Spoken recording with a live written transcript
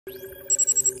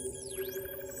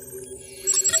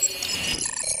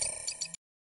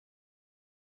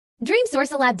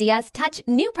Oscilloscope DSTouch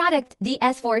new product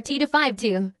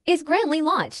DS4T252 is grandly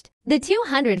launched. The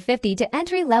 250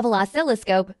 entry-level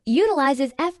oscilloscope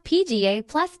utilizes FPGA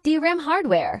plus DRAM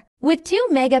hardware with 2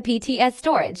 MB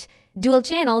storage, dual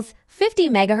channels, 50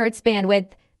 MHz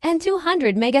bandwidth, and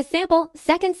 200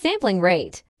 megasample-second sampling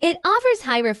rate. It offers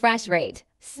high refresh rate,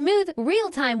 smooth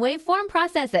real-time waveform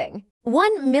processing,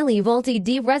 1 mV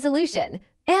ED resolution,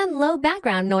 and low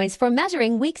background noise for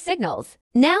measuring weak signals.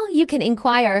 Now you can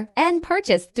inquire and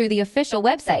purchase through the official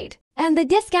website, and the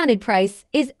discounted price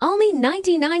is only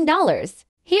 $99.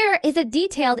 Here is a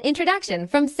detailed introduction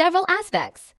from several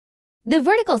aspects. The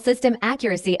vertical system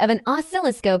accuracy of an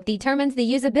oscilloscope determines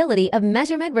the usability of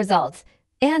measurement results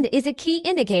and is a key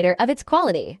indicator of its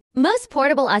quality. Most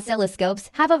portable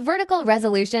oscilloscopes have a vertical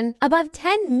resolution above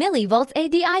 10 mV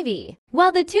ADIV,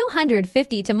 while the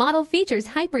 250 model features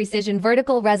high-precision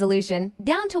vertical resolution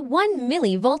down to 1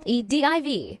 mV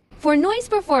ADIV. For noise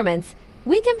performance,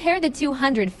 we compare the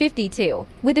 252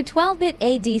 with a 12-bit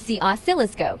ADC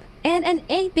oscilloscope and an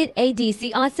 8-bit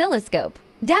ADC oscilloscope,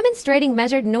 demonstrating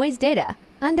measured noise data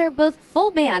under both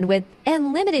full bandwidth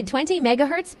and limited 20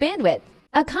 MHz bandwidth.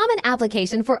 A common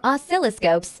application for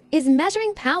oscilloscopes is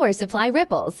measuring power supply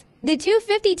ripples. The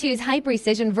 252's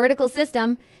high-precision vertical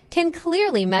system can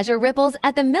clearly measure ripples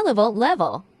at the millivolt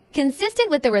level, consistent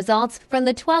with the results from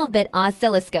the 12-bit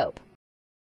oscilloscope.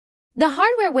 The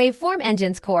hardware waveform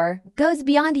engine's core goes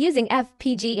beyond using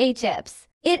FPGA chips.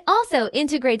 It also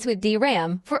integrates with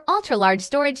DRAM for ultra-large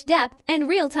storage depth and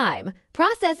real-time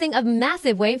processing of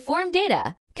massive waveform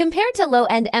data. Compared to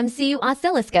low-end MCU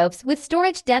oscilloscopes with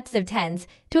storage depths of tens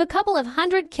to a couple of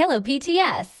hundred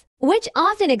kPts, which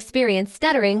often experience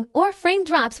stuttering or frame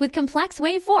drops with complex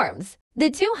waveforms,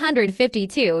 the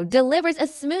 252 delivers a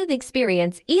smooth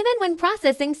experience even when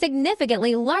processing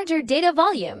significantly larger data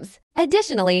volumes.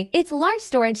 Additionally, its large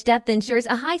storage depth ensures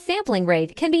a high sampling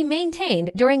rate can be maintained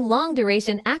during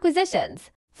long-duration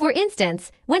acquisitions. For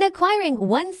instance, when acquiring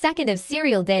 1 second of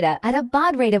serial data at a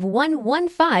baud rate of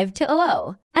 115 to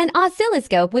 00, an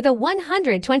oscilloscope with a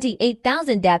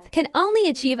 128,000 depth can only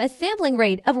achieve a sampling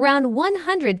rate of around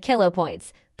 100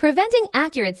 kilopoints, preventing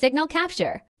accurate signal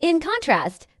capture. In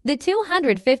contrast, the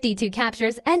 252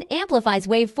 captures and amplifies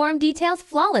waveform details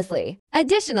flawlessly.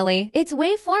 Additionally, its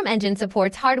waveform engine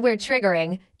supports hardware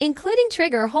triggering, including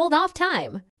trigger hold-off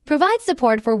time, provides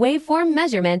support for waveform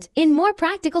measurement in more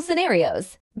practical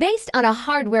scenarios. Based on a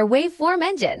hardware waveform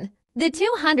engine, the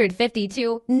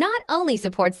 252 not only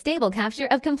supports stable capture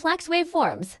of complex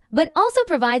waveforms, but also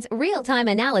provides real-time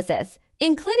analysis,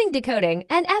 including decoding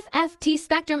and FFT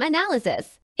spectrum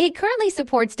analysis. It currently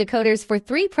supports decoders for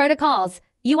 3 protocols: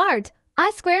 UART,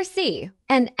 I2C,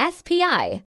 and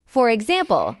SPI. For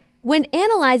example, when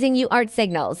analyzing UART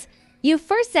signals, you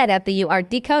first set up the UART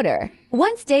decoder.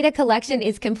 Once data collection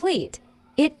is complete,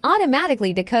 it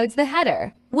automatically decodes the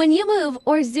header. When you move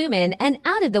or zoom in and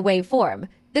out of the waveform,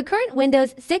 the current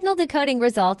window's signal decoding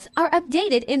results are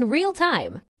updated in real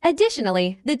time.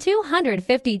 Additionally, the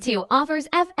 252 offers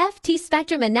FFT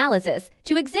spectrum analysis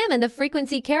to examine the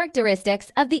frequency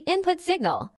characteristics of the input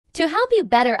signal. To help you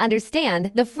better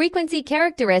understand the frequency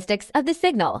characteristics of the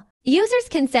signal, users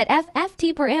can set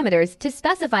FFT parameters to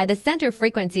specify the center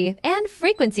frequency and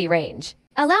frequency range,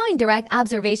 allowing direct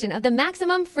observation of the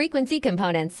maximum frequency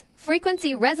components,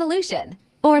 frequency resolution,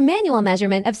 or manual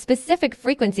measurement of specific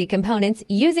frequency components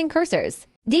using cursors.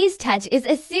 DSTouch is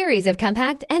a series of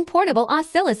compact and portable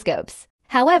oscilloscopes.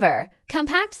 However,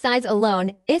 compact size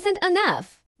alone isn't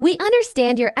enough. We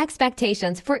understand your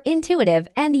expectations for intuitive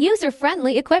and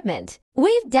user-friendly equipment.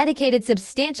 We've dedicated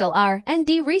substantial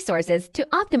R&D resources to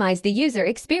optimize the user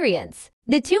experience.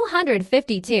 The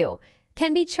 252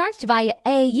 can be charged via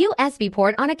a USB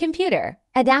port on a computer,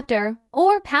 adapter,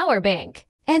 or power bank,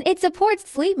 and it supports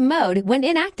sleep mode when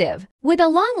inactive, with a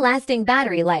long-lasting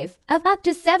battery life of up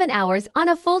to 7 hours on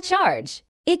a full charge.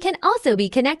 It can also be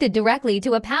connected directly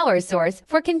to a power source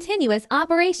for continuous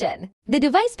operation. The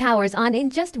device powers on in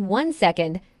just 1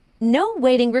 second. No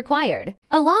waiting required.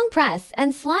 A long press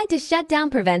and slide to shut down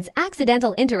prevents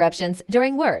accidental interruptions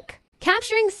during work.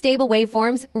 Capturing stable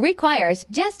waveforms requires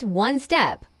just 1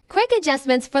 step. Quick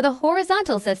adjustments for the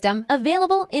horizontal system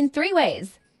available in 3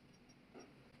 ways.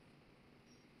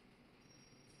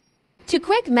 To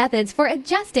quick methods for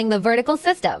adjusting the vertical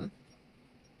system.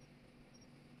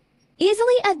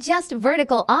 Easily adjust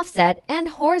vertical offset and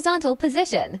horizontal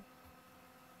position.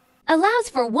 Allows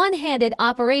for one-handed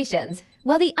operations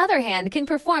while the other hand can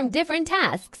perform different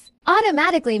tasks.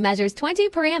 Automatically measures 20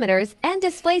 parameters and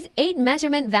displays 8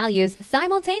 measurement values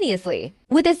simultaneously,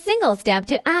 with a single step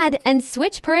to add and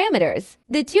switch parameters.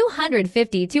 The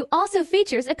 252 also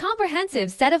features a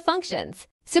comprehensive set of functions,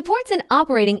 supports an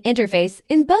operating interface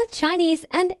in both Chinese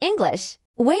and English.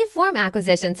 Waveform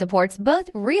acquisition supports both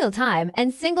real-time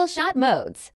and single-shot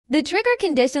modes. The trigger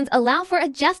conditions allow for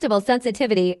adjustable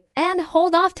sensitivity and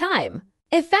hold-off time,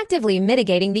 effectively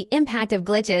mitigating the impact of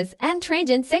glitches and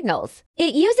transient signals.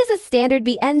 It uses a standard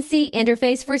BNC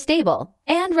interface for stable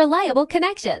and reliable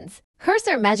connections.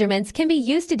 Cursor measurements can be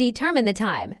used to determine the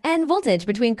time and voltage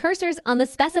between cursors on the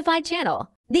specified channel.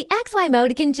 The XY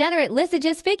mode can generate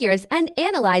Lysage's figures and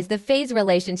analyze the phase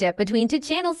relationship between two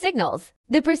channel signals.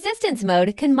 The persistence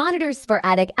mode can monitor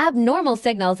sporadic abnormal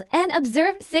signals and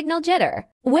observe signal jitter.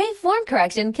 Waveform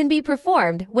correction can be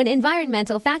performed when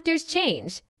environmental factors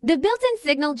change. The built-in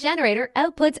signal generator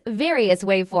outputs various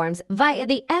waveforms via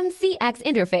the MCX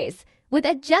interface with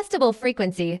adjustable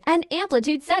frequency and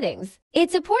amplitude settings.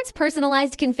 It supports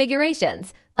personalized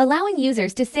configurations, allowing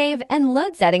users to save and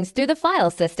load settings through the file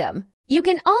system. You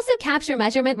can also capture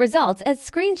measurement results as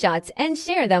screenshots and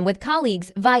share them with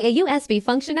colleagues via USB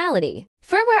functionality.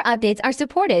 Firmware updates are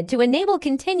supported to enable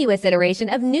continuous iteration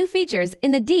of new features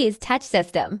in the DSTouch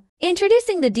system.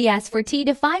 Introducing the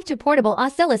DS4T-to-5 portable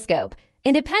oscilloscope,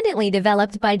 independently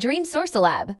developed by DRAM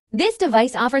Lab. This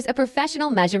device offers a professional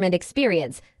measurement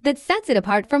experience that sets it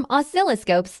apart from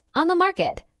oscilloscopes on the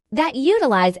market that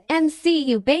utilize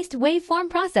MCU-based waveform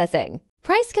processing.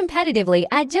 Priced competitively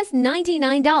at just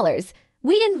 $99,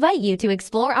 we invite you to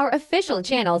explore our official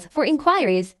channels for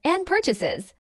inquiries and purchases.